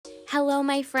Hello,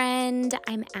 my friend.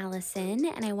 I'm Allison,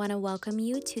 and I want to welcome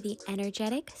you to the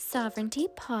Energetic Sovereignty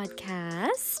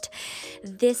Podcast.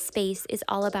 This space is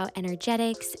all about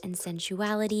energetics and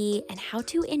sensuality and how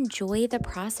to enjoy the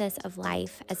process of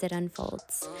life as it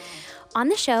unfolds. On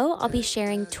the show, I'll be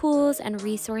sharing tools and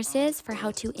resources for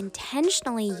how to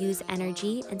intentionally use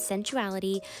energy and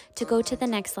sensuality to go to the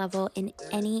next level in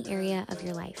any area of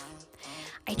your life.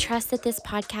 I trust that this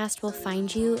podcast will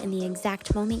find you in the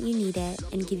exact moment you need it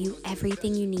and give you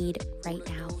everything you need right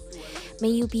now. May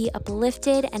you be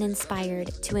uplifted and inspired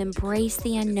to embrace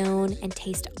the unknown and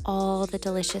taste all the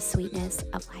delicious sweetness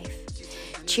of life.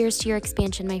 Cheers to your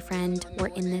expansion, my friend. We're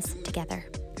in this together.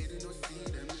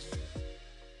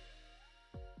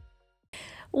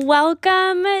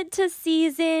 Welcome to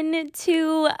season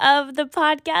 2 of the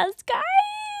podcast, guys.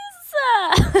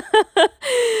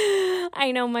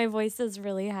 I know my voice is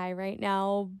really high right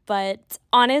now, but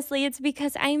honestly, it's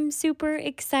because I'm super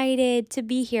excited to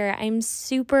be here. I'm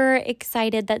super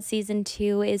excited that season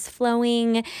 2 is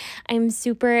flowing. I'm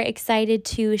super excited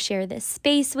to share this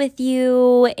space with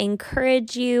you,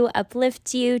 encourage you,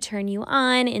 uplift you, turn you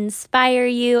on, inspire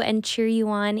you, and cheer you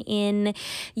on in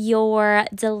your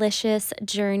delicious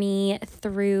journey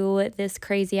through this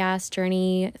crazy ass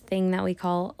journey thing that we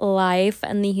call life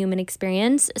and the human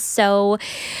experience. So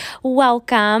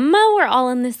welcome. We're all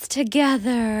in this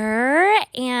together.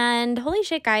 And holy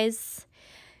shit, guys,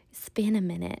 it's been a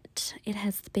minute. It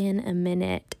has been a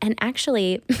minute. And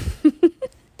actually,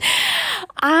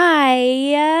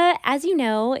 as you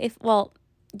know,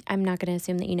 I'm not going to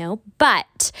assume that you know,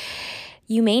 but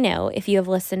you may know if you have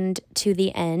listened to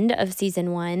the end of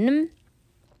season 1.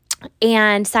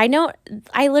 And side note,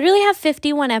 I literally have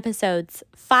 51 episodes,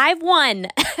 51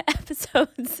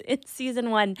 episodes in season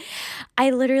 1.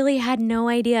 I literally had no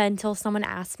idea until someone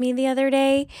asked me the other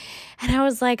day. And I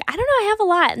was like, I don't know, I have a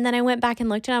lot. And then I went back and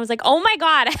looked and I was like, oh my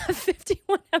God, I have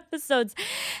 51 episodes.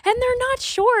 And they're not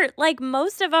short. Like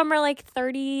most of them are like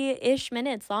 30-ish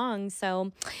minutes long.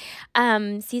 So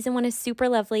season 1 is super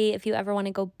lovely. If you ever want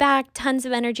to go back, tons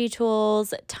of energy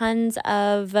tools, tons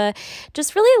of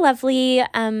just really lovely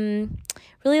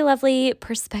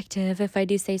perspective, if I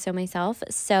do say so myself.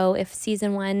 So if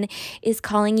season 1 is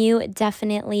calling you,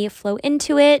 definitely flow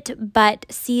into it. But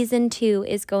season 2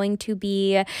 is going to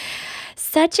be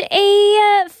such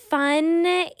a fun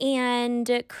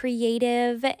and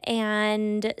creative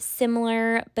and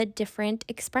similar but different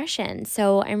expression.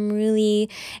 So I'm really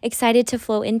excited to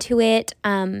flow into it.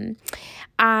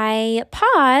 I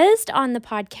paused on the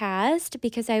podcast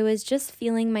because I was just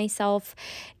feeling myself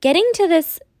getting to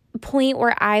this point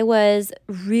where I was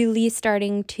really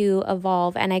starting to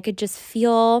evolve, and I could just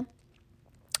feel,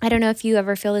 I don't know if you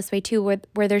ever feel this way too,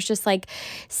 where there's just like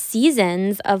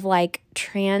seasons of like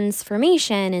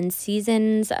transformation and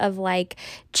seasons of like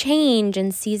change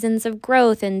and seasons of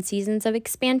growth and seasons of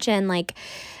expansion. Like,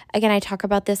 again, I talk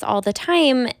about this all the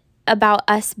time about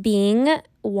us being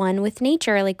one with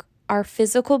nature. Like our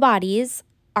physical bodies,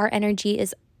 our energy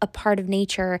is a part of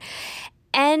nature.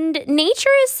 And nature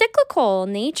is cyclical.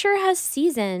 Nature has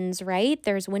seasons, right?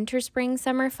 There's winter, spring,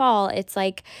 summer, fall. It's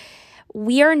like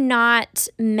we are not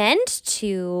meant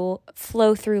to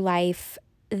flow through life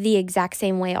the exact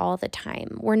same way all the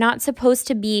time. We're not supposed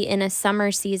to be in a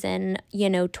summer season,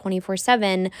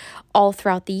 24/7 all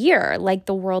throughout the year like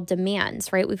the world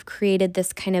demands, right? We've created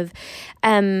this kind of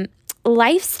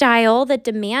lifestyle that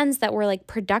demands that we're like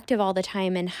productive all the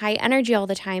time and high energy all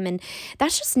the time. And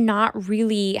that's just not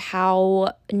really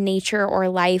how nature or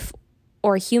life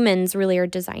or humans really are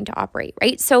designed to operate,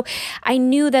 right? So I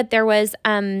knew that there was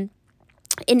an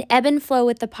ebb and flow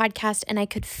with the podcast, and I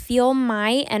could feel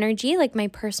my energy, like my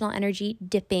personal energy,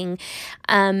 dipping.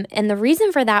 And the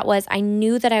reason for that was I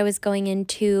knew that I was going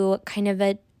into kind of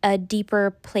a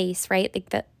deeper place, right?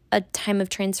 Like a time of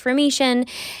transformation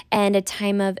and a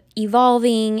time of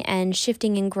evolving and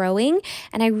shifting and growing.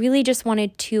 And I really just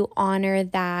wanted to honor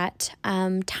that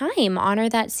time, honor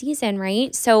that season,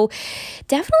 right? So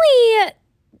definitely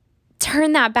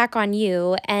turn that back on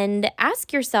you and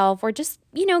ask yourself, or just,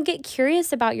 get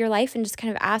curious about your life and just kind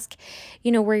of ask,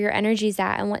 where your energy's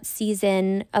at and what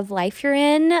season of life you're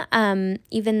in,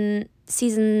 even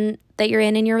season that you're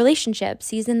in your relationship,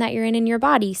 season that you're in your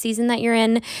body, season that you're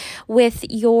in with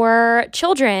your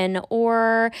children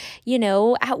or,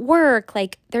 at work.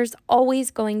 Like there's always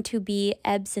going to be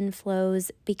ebbs and flows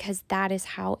because that is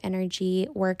how energy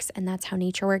works and that's how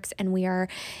nature works. And we are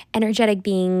energetic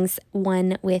beings,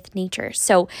 one with nature.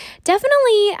 So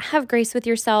definitely have grace with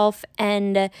yourself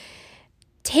and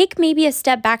take maybe a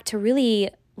step back to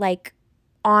really like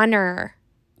honor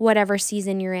whatever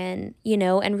season you're in,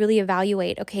 and really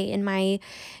evaluate, okay, in my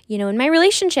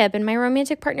relationship, in my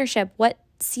romantic partnership, what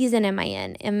season am I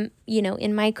in?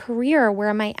 In my career, where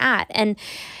am I at? And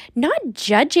not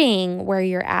judging where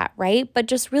you're at, right? But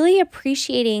just really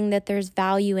appreciating that there's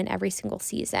value in every single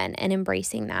season and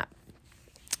embracing that.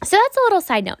 So that's a little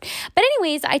side note. But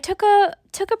anyways, I took a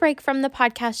break from the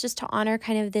podcast just to honor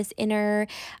kind of this inner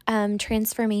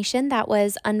transformation that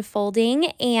was unfolding.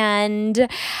 And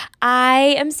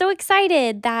I am so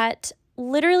excited that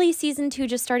literally season 2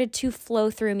 just started to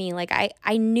flow through me. Like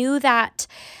I knew that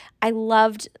I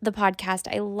loved the podcast.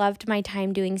 I loved my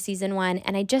time doing season 1.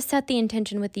 And I just set the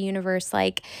intention with the universe,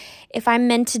 like, if I'm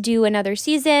meant to do another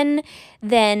season,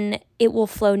 then it will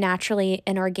flow naturally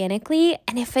and organically.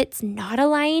 And if it's not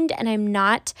aligned and I'm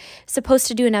not supposed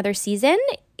to do another season,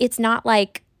 it's not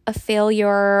like a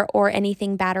failure or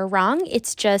anything bad or wrong.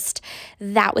 It's just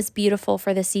that was beautiful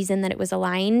for the season that it was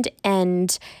aligned.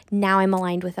 And now I'm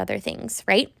aligned with other things,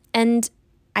 right? And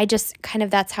I just kind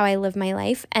of, that's how I live my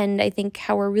life. And I think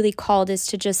how we're really called is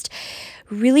to just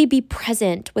really be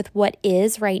present with what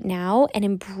is right now and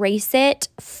embrace it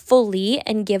fully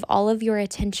and give all of your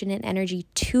attention and energy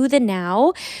to the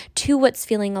now, to what's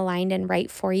feeling aligned and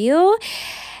right for you.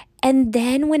 And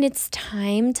then when it's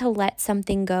time to let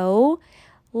something go,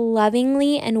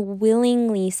 lovingly and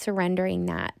willingly surrendering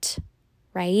that,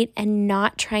 right? And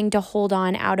not trying to hold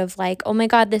on out of like, oh my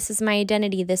God, this is my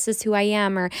identity. This is who I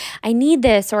am, or I need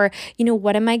this, or,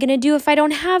 what am I going to do if I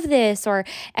don't have this, or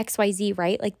XYZ,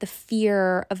 right? Like the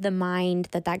fear of the mind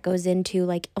that goes into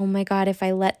like, oh my God, if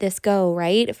I let this go,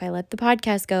 right? If I let the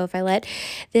podcast go, if I let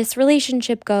this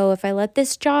relationship go, if I let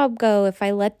this job go, if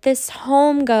I let this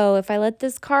home go, if I let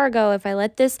this car go, if I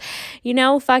let this,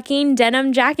 fucking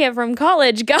denim jacket from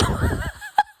college go.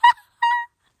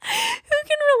 Who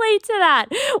can relate to that?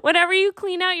 Whenever you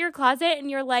clean out your closet and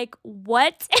you're like,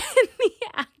 what in the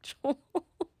actual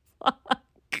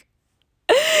fuck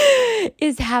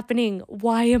is happening?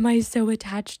 Why am I so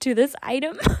attached to this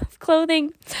item of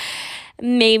clothing?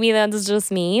 Maybe that's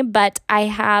just me, but I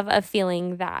have a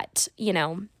feeling that,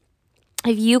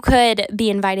 if you could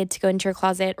be invited to go into your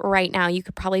closet right now, you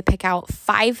could probably pick out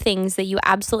 5 things that you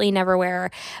absolutely never wear,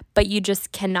 but you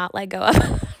just cannot let go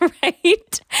of,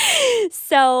 right?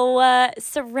 So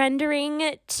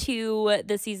surrendering to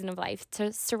the season of life,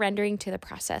 to surrendering to the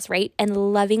process, right? And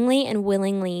lovingly and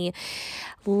willingly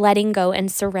letting go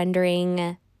and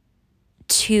surrendering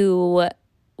to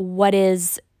what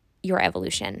is your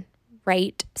evolution,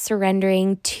 right?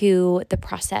 Surrendering to the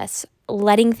process,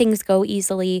 letting things go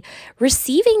easily,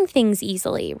 receiving things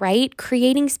easily, right?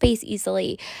 Creating space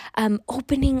easily,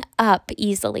 opening up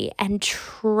easily, and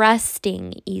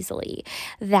trusting easily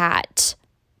that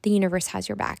the universe has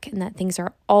your back and that things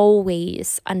are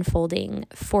always unfolding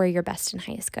for your best and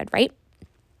highest good, right?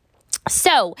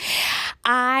 So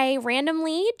I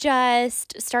randomly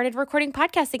just started recording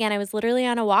podcasts again. I was literally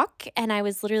on a walk and I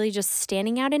was literally just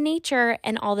standing out in nature,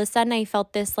 and all of a sudden I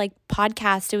felt this like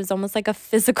podcast. It was almost like a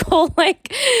physical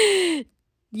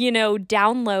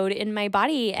download in my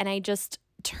body, and I just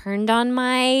turned on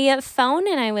my phone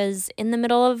and I was in the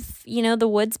middle of, the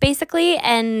woods basically.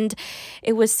 And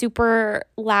it was super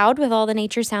loud with all the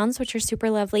nature sounds, which are super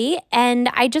lovely. And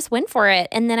I just went for it.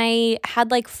 And then I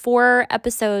had like 4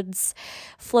 episodes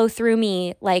flow through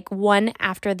me, like one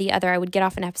after the other. I would get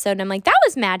off an episode and I'm like, that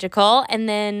was magical. And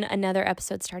then another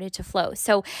episode started to flow.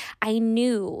 So I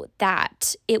knew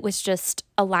that it was just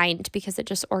aligned because it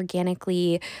just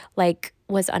organically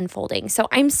was unfolding. So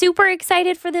I'm super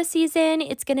excited for this season.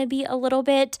 It's going to be a little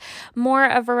bit more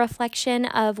of a reflection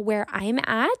of where I'm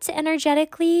at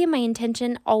energetically. My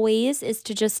intention always is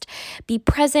to just be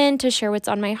present, to share what's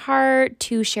on my heart,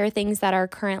 to share things that are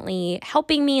currently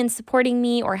helping me and supporting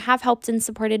me or have helped and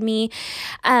supported me.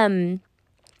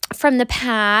 From the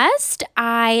past,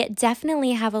 I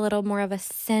definitely have a little more of a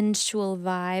sensual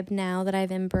vibe now that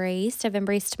I've embraced. I've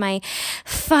embraced my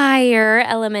fire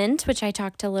element, which I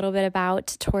talked a little bit about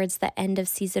towards the end of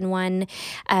season 1,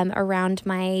 around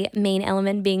my main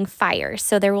element being fire.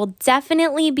 So there will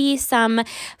definitely be some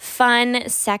fun,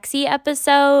 sexy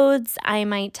episodes. I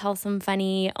might tell some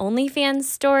funny OnlyFans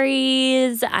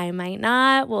stories. I might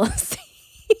not. We'll see.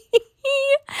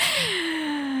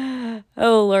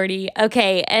 Oh, Lordy.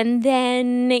 Okay. And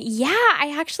then,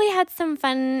 I actually had some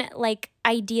fun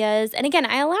ideas. And again,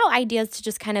 I allow ideas to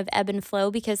just kind of ebb and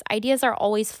flow because ideas are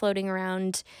always floating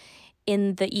around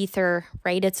in the ether,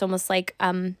 right? It's almost like,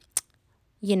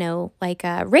 like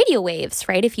radio waves,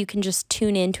 right? If you can just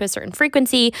tune into a certain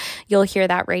frequency, you'll hear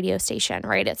that radio station,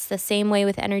 right? It's the same way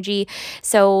with energy.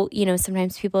 So,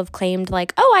 sometimes people have claimed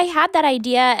like, oh, I had that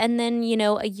idea, and then,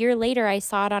 a year later I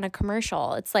saw it on a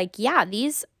commercial. It's like, yeah,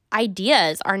 these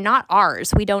ideas are not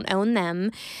ours. We don't own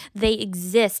them. They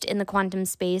exist in the quantum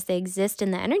space. They exist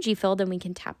in the energy field, and we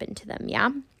can tap into them. Yeah.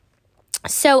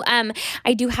 So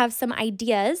I do have some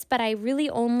ideas, but I really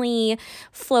only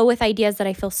flow with ideas that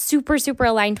I feel super, super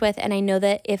aligned with. And I know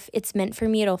that if it's meant for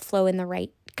me, it'll flow in the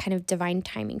right kind of divine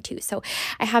timing too. So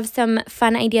I have some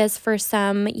fun ideas for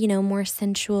some, more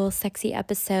sensual, sexy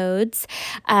episodes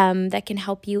that can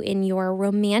help you in your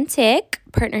romantic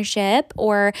partnership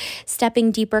or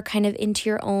stepping deeper kind of into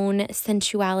your own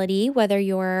sensuality, whether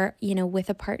you're,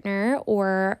 with a partner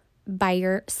or by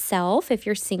yourself if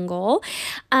you're single,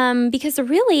 because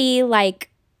really like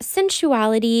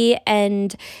sensuality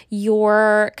and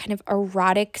your kind of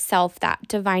erotic self, that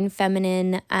divine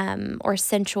feminine or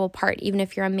sensual part, even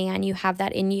if you're a man, you have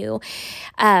that in you,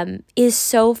 is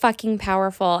so fucking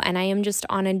powerful. And I am just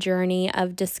on a journey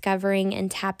of discovering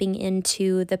and tapping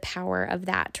into the power of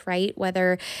that, right?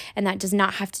 And that does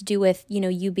not have to do with,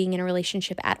 you being in a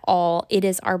relationship at all. It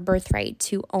is our birthright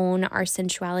to own our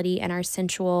sensuality and our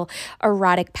sensual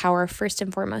erotic power first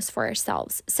and foremost for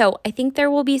ourselves. So I think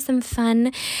there will be some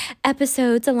fun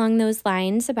episodes along those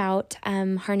lines about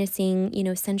harnessing,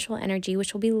 sensual energy,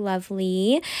 which will be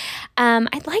lovely.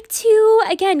 I'd like to,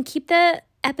 again, keep the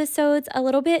episodes a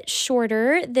little bit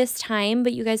shorter this time,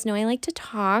 but you guys know I like to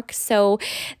talk, so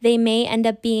they may end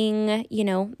up being,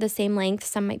 the same length.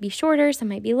 Some might be shorter, some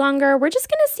might be longer. We're just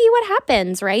going to see what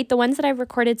happens, right? The ones that I've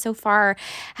recorded so far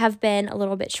have been a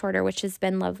little bit shorter, which has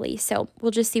been lovely. So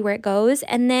we'll just see where it goes.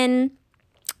 And then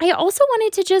I also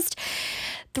wanted to just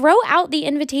throw out the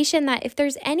invitation that if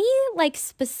there's any like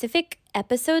specific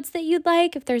episodes that you'd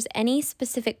like, if there's any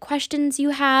specific questions you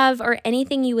have or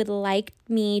anything you would like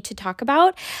me to talk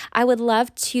about, I would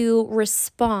love to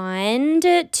respond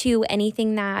to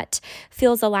anything that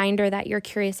feels aligned or that you're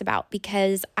curious about,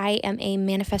 because I am a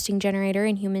manifesting generator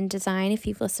in human design. If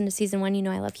you've listened to season 1, you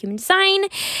know I love human design,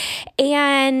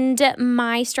 and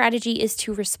my strategy is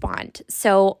to respond.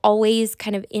 So always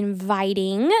kind of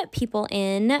inviting people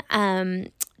in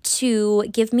to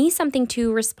give me something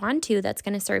to respond to that's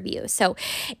going to serve you. So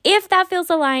if that feels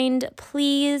aligned,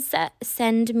 please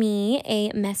send me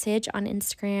a message on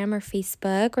Instagram or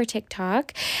Facebook or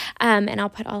TikTok, and I'll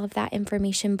put all of that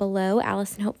information below,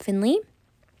 Allison Hope Finley.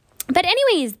 But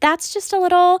anyways, that's just a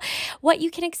little what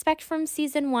you can expect from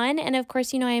season 1. And of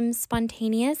course, I'm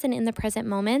spontaneous and in the present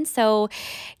moment. So,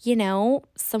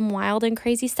 some wild and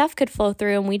crazy stuff could flow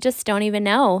through and we just don't even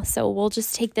know. So we'll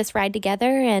just take this ride together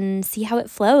and see how it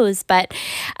flows. But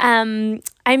I'm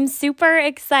super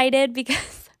excited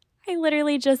because I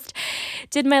literally just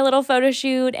did my little photo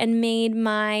shoot and made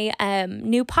my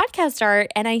new podcast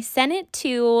art, and I sent it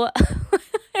to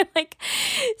I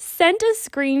sent a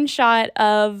screenshot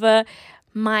of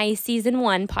my season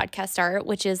 1 podcast art,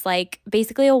 which is like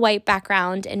basically a white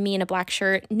background and me in a black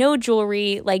shirt, no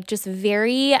jewelry, like just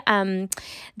very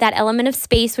that element of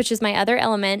space, which is my other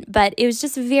element, but it was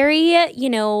just very,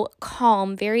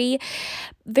 calm, very,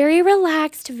 very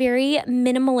relaxed, very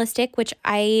minimalistic, which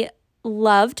I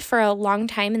loved for a long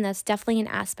time, and that's definitely an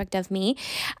aspect of me.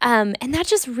 And that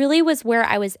just really was where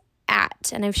I was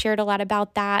at. And I've shared a lot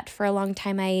about that for a long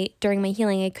time. During my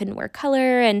healing, I couldn't wear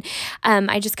color, and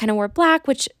I just kind of wore black,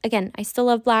 which again, I still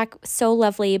love black, so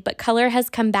lovely, but color has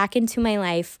come back into my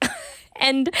life.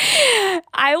 And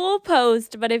I will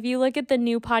post, but if you look at the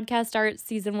new podcast art,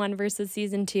 season 1 versus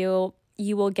season 2,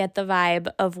 you will get the vibe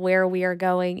of where we are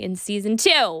going in season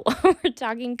 2. We're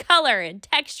talking color and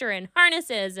texture and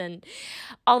harnesses and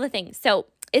all the things. So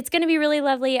it's going to be really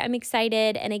lovely. I'm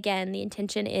excited. And again, the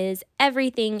intention is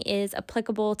everything is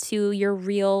applicable to your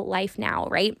real life now,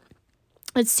 right?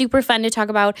 It's super fun to talk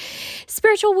about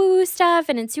spiritual woo-woo stuff,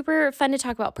 and it's super fun to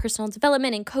talk about personal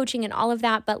development and coaching and all of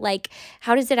that, but like,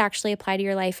 how does it actually apply to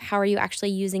your life? How are you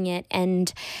actually using it?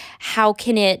 And how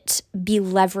can it be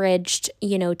leveraged,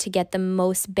 to get the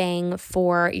most bang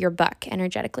for your buck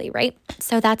energetically, right?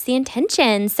 So that's the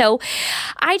intention. So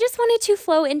I just wanted to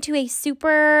flow into a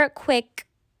super quick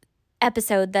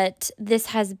episode that this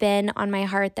has been on my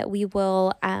heart, that we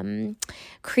will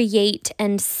create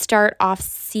and start off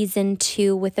season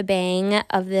 2 with a bang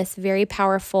of this very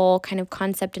powerful kind of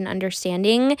concept and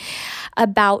understanding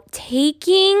about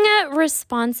taking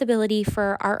responsibility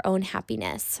for our own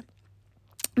happiness.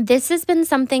 This has been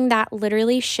something that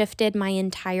literally shifted my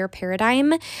entire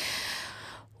paradigm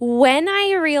when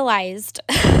I realized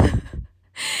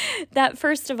that,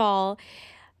 first of all,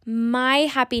 my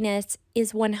happiness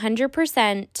is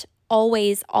 100%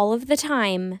 always, all of the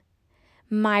time,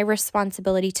 my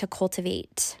responsibility to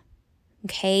cultivate.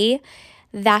 Okay?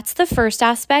 That's the first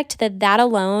aspect, that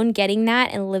alone, getting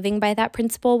that and living by that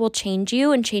principle will change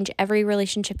you and change every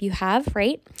relationship you have,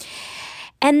 right?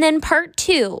 And then part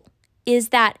 2 is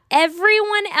that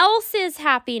everyone else's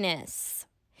happiness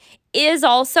is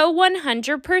also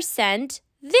 100%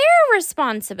 their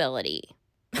responsibility.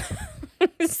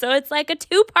 So it's like a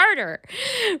two-parter,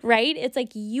 right? It's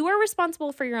like you are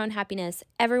responsible for your own happiness.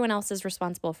 Everyone else is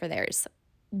responsible for theirs.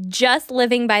 Just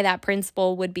living by that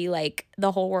principle would be like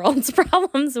the whole world's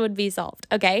problems would be solved,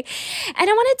 okay? And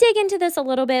I want to dig into this a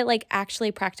little bit, like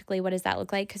actually practically, what does that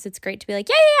look like? Because it's great to be like,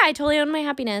 yeah, I totally own my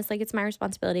happiness. Like it's my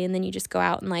responsibility. And then you just go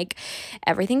out and like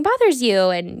everything bothers you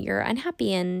and you're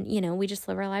unhappy and, we just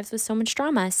live our lives with so much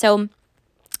drama. So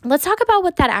let's talk about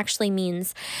what that actually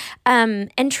means. And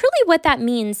truly what that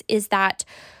means is that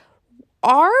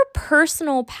our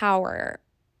personal power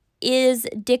is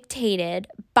dictated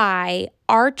by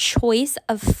our choice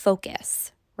of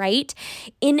focus, right?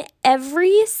 In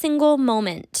every single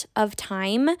moment of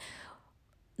time,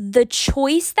 the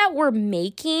choice that we're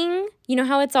making,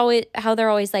 how they're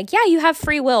always like, yeah, you have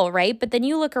free will, right? But then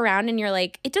you look around and you're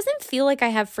like, it doesn't feel like I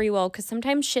have free will because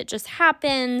sometimes shit just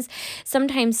happens.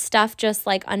 Sometimes stuff just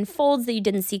like unfolds that you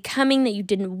didn't see coming, that you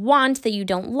didn't want, that you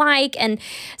don't like. And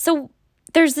so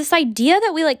there's this idea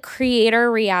that we like create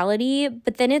our reality,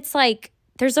 but then it's like,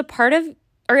 there's a part of,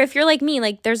 or if you're like me,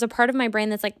 like there's a part of my brain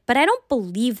that's like, but I don't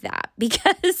believe that,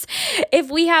 because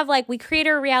if we have like, we create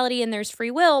our reality and there's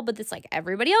free will, but it's like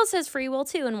everybody else has free will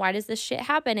too. And why does this shit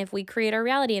happen if we create our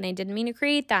reality and I didn't mean to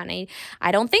create that? And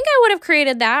I don't think I would have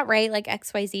created that, right? Like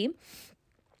XYZ.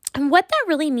 And what that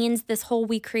really means, this whole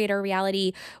we create our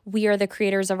reality, we are the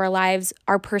creators of our lives,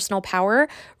 our personal power,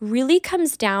 really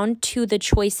comes down to the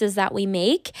choices that we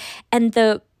make. And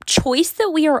the choice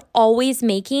that we are always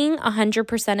making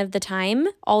 100% of the time,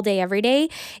 all day, every day,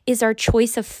 is our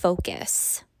choice of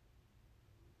focus.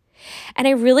 And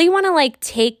I really want to like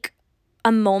take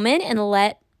a moment and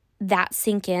let that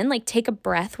sink in, like take a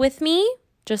breath with me,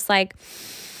 just like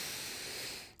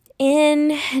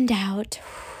in and out.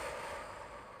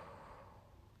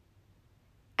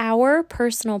 Our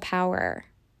personal power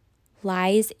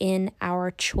lies in our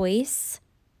choice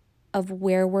of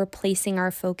where we're placing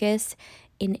our focus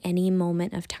in any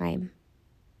moment of time.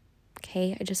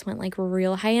 Okay, I just went like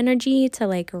real high energy to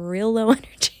like real low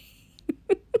energy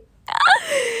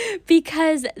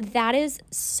because that is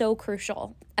so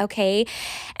crucial. Okay,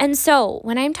 and so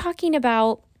when I'm talking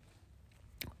about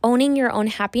owning your own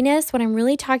happiness, what I'm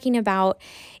really talking about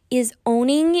is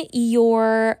owning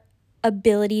your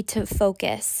ability to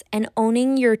focus and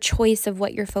owning your choice of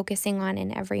what you're focusing on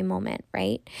in every moment,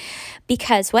 right?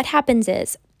 Because what happens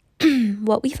is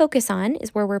what we focus on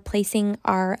is where we're placing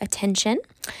our attention.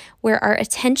 Where our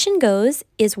attention goes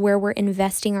is where we're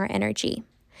investing our energy.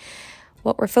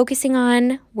 What we're focusing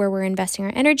on, where we're investing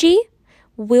our energy,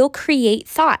 will create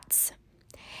thoughts.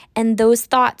 And those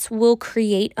thoughts will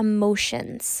create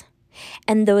emotions.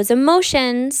 And those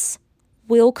emotions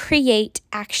will create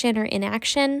action or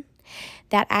inaction.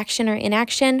 That action or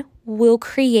inaction will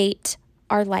create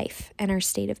our life and our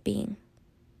state of being,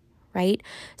 right?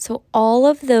 So all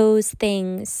of those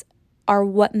things are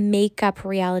what make up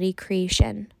reality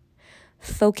creation.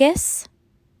 Focus,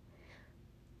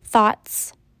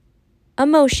 thoughts,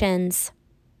 emotions,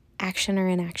 action or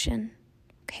inaction,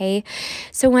 okay?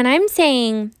 So when I'm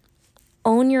saying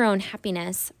own your own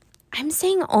happiness, I'm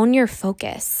saying own your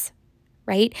focus,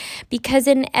 right? Because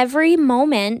in every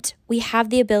moment, we have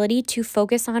the ability to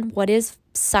focus on what is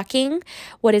sucking,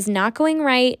 what is not going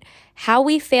right, how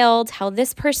we failed, how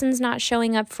this person's not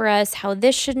showing up for us, how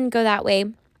this shouldn't go that way,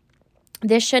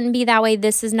 this shouldn't be that way,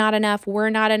 this is not enough, we're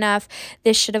not enough,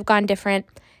 this should have gone different,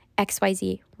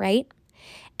 XYZ, right?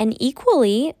 And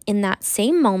equally, in that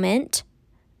same moment,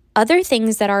 other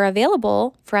things that are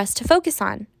available for us to focus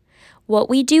on. What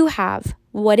we do have,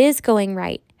 what is going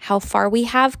right, how far we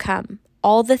have come,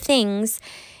 all the things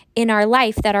in our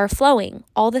life that are flowing,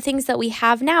 all the things that we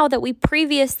have now that we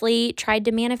previously tried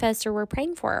to manifest or were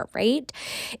praying for, right?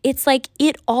 It's like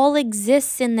it all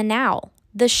exists in the now.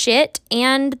 The shit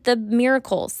and the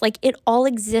miracles, like it all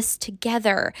exists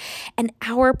together. And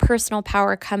our personal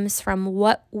power comes from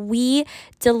what we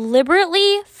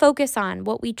deliberately focus on,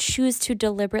 what we choose to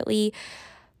deliberately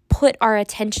put our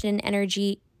attention and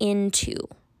energy into,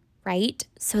 right?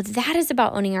 So that is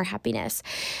about owning our happiness.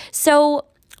 So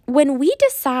when we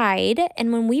decide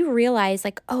and when we realize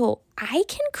like, oh, I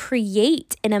can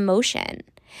create an emotion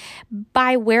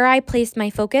by where I placed my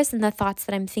focus and the thoughts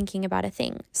that I'm thinking about a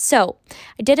thing. So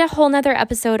I did a whole nother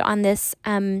episode on this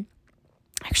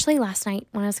actually last night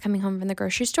when I was coming home from the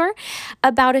grocery store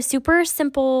about a super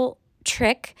simple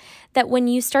trick that when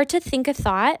you start to think a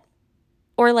thought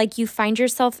or like you find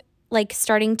yourself like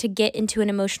starting to get into an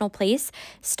emotional place,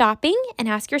 stopping and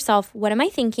ask yourself, what am I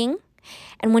thinking?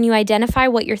 And when you identify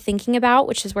what you're thinking about,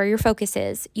 which is where your focus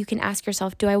is, you can ask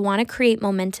yourself, do I want to create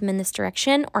momentum in this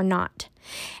direction or not?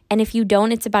 And if you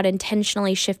don't, it's about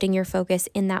intentionally shifting your focus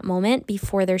in that moment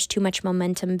before there's too much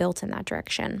momentum built in that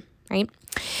direction, right?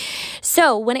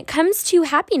 So when it comes to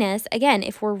happiness, again,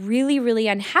 if we're really, really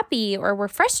unhappy or we're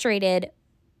frustrated,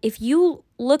 if you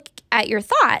look at your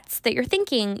thoughts that you're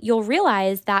thinking, you'll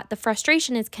realize that the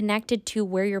frustration is connected to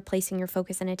where you're placing your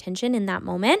focus and attention in that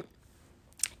moment.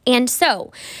 And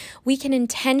so we can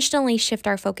intentionally shift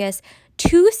our focus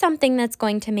to something that's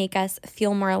going to make us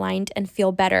feel more aligned and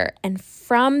feel better. And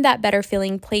from that better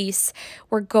feeling place,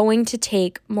 we're going to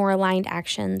take more aligned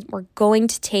actions. We're going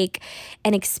to take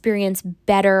and experience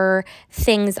better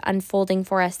things unfolding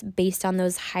for us based on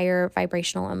those higher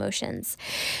vibrational emotions.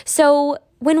 So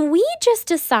when we just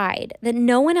decide that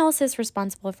no one else is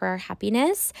responsible for our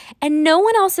happiness and no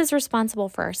one else is responsible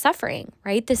for our suffering,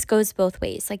 right? This goes both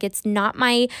ways. Like, it's not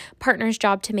my partner's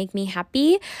job to make me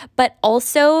happy, but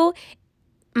also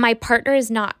my partner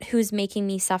is not who's making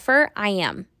me suffer. I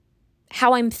am.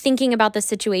 How I'm thinking about the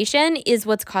situation is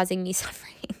what's causing me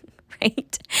suffering,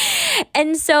 right?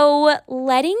 And so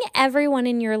letting everyone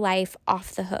in your life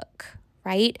off the hook,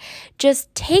 right?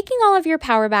 Just taking all of your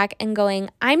power back and going,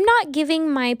 I'm not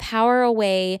giving my power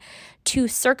away to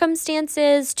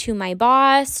circumstances, to my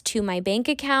boss, to my bank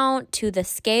account, to the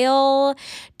scale,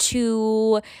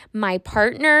 to my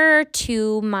partner,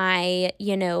 to my,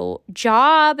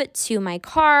 job, to my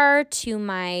car, to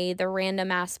the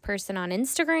random ass person on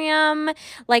Instagram.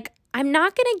 Like, I'm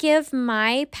not going to give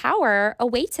my power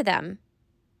away to them,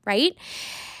 right?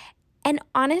 And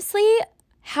honestly,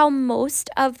 how most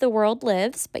of the world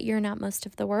lives, but you're not most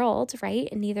of the world, right?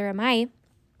 And neither am I.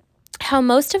 How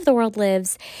most of the world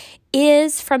lives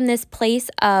is from this place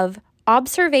of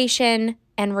observation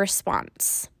and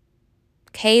response.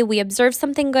 Okay, we observe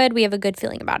something good, we have a good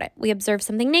feeling about it. We observe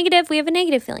something negative, we have a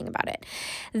negative feeling about it.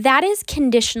 That is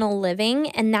conditional living,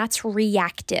 and that's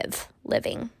reactive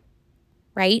living,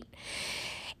 right?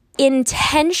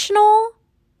 Intentional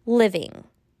living,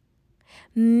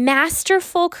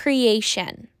 masterful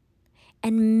creation,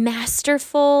 and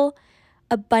masterful,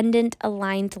 abundant,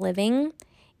 aligned living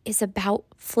is about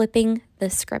flipping the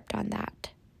script on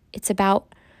that. It's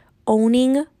about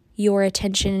owning your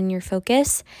attention and your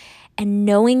focus and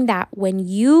knowing that when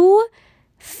you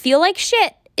feel like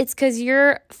shit, it's because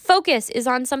your focus is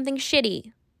on something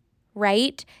shitty,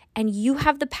 right? And you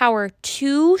have the power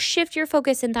to shift your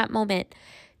focus in that moment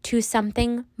to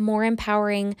something more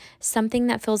empowering, something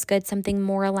that feels good, something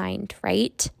more aligned,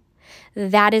 right?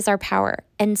 That is our power.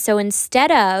 And so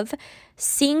instead of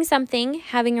seeing something,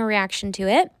 having a reaction to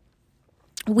it,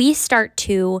 we start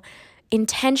to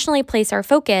intentionally place our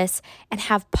focus and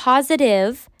have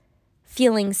positive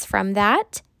feelings from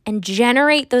that and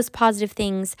generate those positive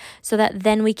things so that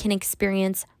then we can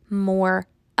experience more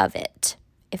of it,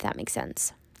 if that makes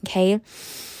sense. Okay.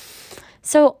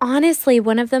 So honestly,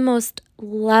 one of the most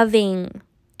loving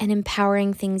and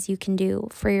empowering things you can do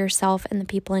for yourself and the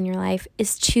people in your life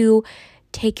is to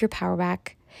take your power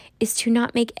back, is to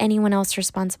not make anyone else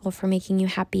responsible for making you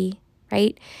happy,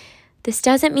 right? This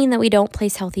doesn't mean that we don't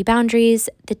place healthy boundaries.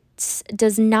 This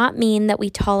does not mean that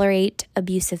we tolerate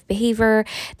abusive behavior.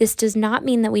 This does not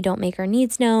mean that we don't make our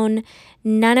needs known.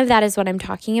 None of that is what I'm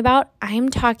talking about. I'm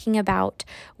talking about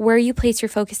where you place your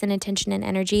focus and attention and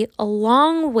energy,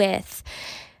 along with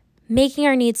making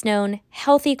our needs known,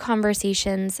 healthy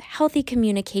conversations, healthy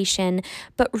communication,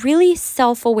 but really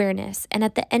self-awareness. And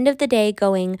at the end of the day,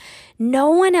 going, no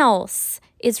one else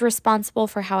is responsible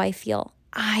for how I feel.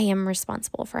 I am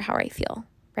responsible for how I feel,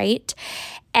 right?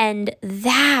 And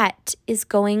that is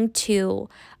going to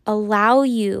allow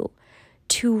you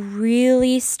to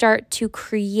really start to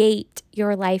create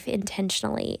your life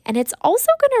intentionally. And it's also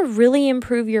going to really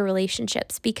improve your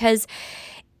relationships, because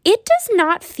it does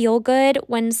not feel good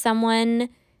when someone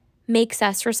makes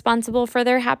us responsible for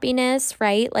their happiness,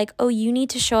 right? Like, oh, you need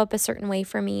to show up a certain way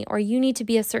for me, or you need to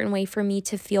be a certain way for me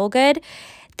to feel good.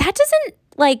 That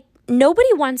doesn't,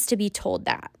 nobody wants to be told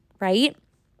that, right?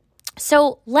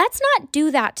 So let's not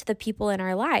do that to the people in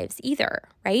our lives either,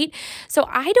 right? So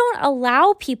I don't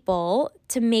allow people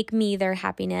to make me their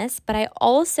happiness, but I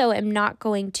also am not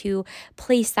going to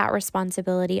place that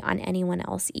responsibility on anyone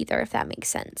else either, if that makes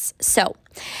sense. So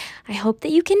I hope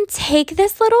that you can take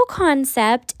this little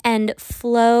concept and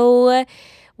flow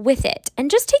with it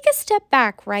and just take a step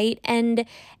back, right? And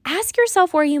ask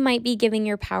yourself where you might be giving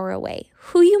your power away,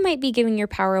 who you might be giving your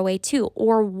power away to,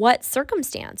 or what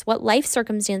circumstance, what life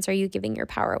circumstance are you giving your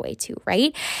power away to,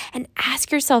 right? And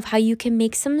ask yourself how you can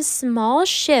make some small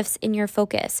shifts in your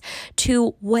focus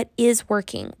to what is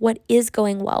working, what is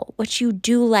going well, what you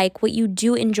do like, what you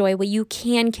do enjoy, what you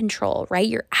can control, right?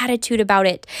 Your attitude about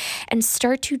it, and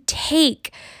start to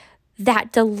take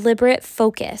that deliberate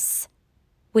focus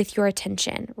with your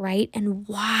attention, right? And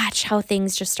watch how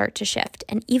things just start to shift.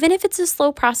 And even if it's a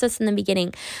slow process in the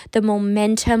beginning, the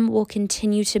momentum will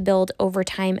continue to build over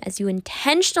time as you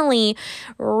intentionally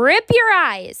rip your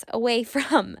eyes away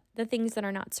from the things that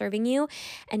are not serving you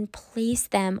and place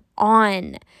them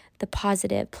on the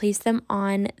positive, place them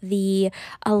on the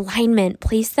alignment,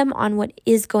 place them on what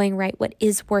is going right, what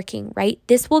is working, right?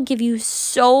 This will give you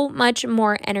so much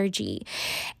more energy,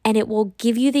 and it will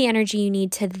give you the energy you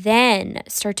need to then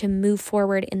start to move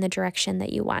forward in the direction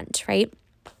that you want, right?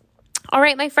 All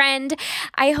right, my friend,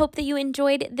 I hope that you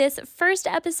enjoyed this first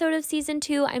episode of season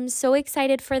 2. I'm so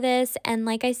excited for this. And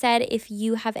like I said, if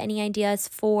you have any ideas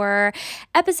for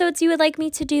episodes you would like me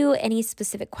to do, any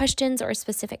specific questions or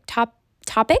specific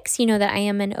topics, you know that I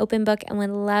am an open book and would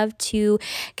love to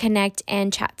connect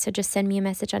and chat. So just send me a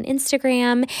message on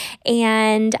Instagram,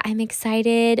 and I'm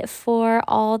excited for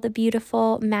all the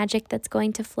beautiful magic that's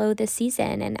going to flow this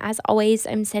season. And as always,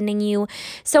 I'm sending you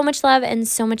so much love and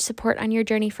so much support on your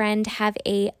journey, friend. Have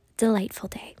a delightful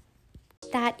day.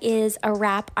 That is a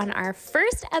wrap on our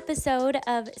first episode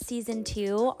of season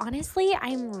 2. Honestly,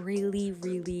 I'm really,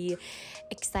 really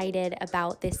excited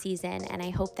about this season, and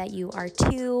I hope that you are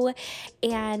too.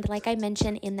 And like I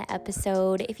mentioned in the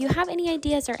episode, if you have any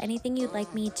ideas or anything you'd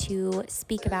like me to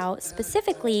speak about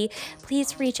specifically,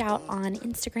 please reach out on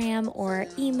Instagram or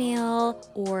email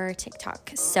or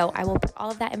TikTok. So I will put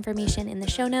all of that information in the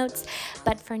show notes.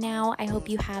 But for now, I hope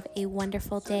you have a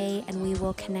wonderful day, and we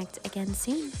will connect again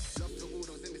soon.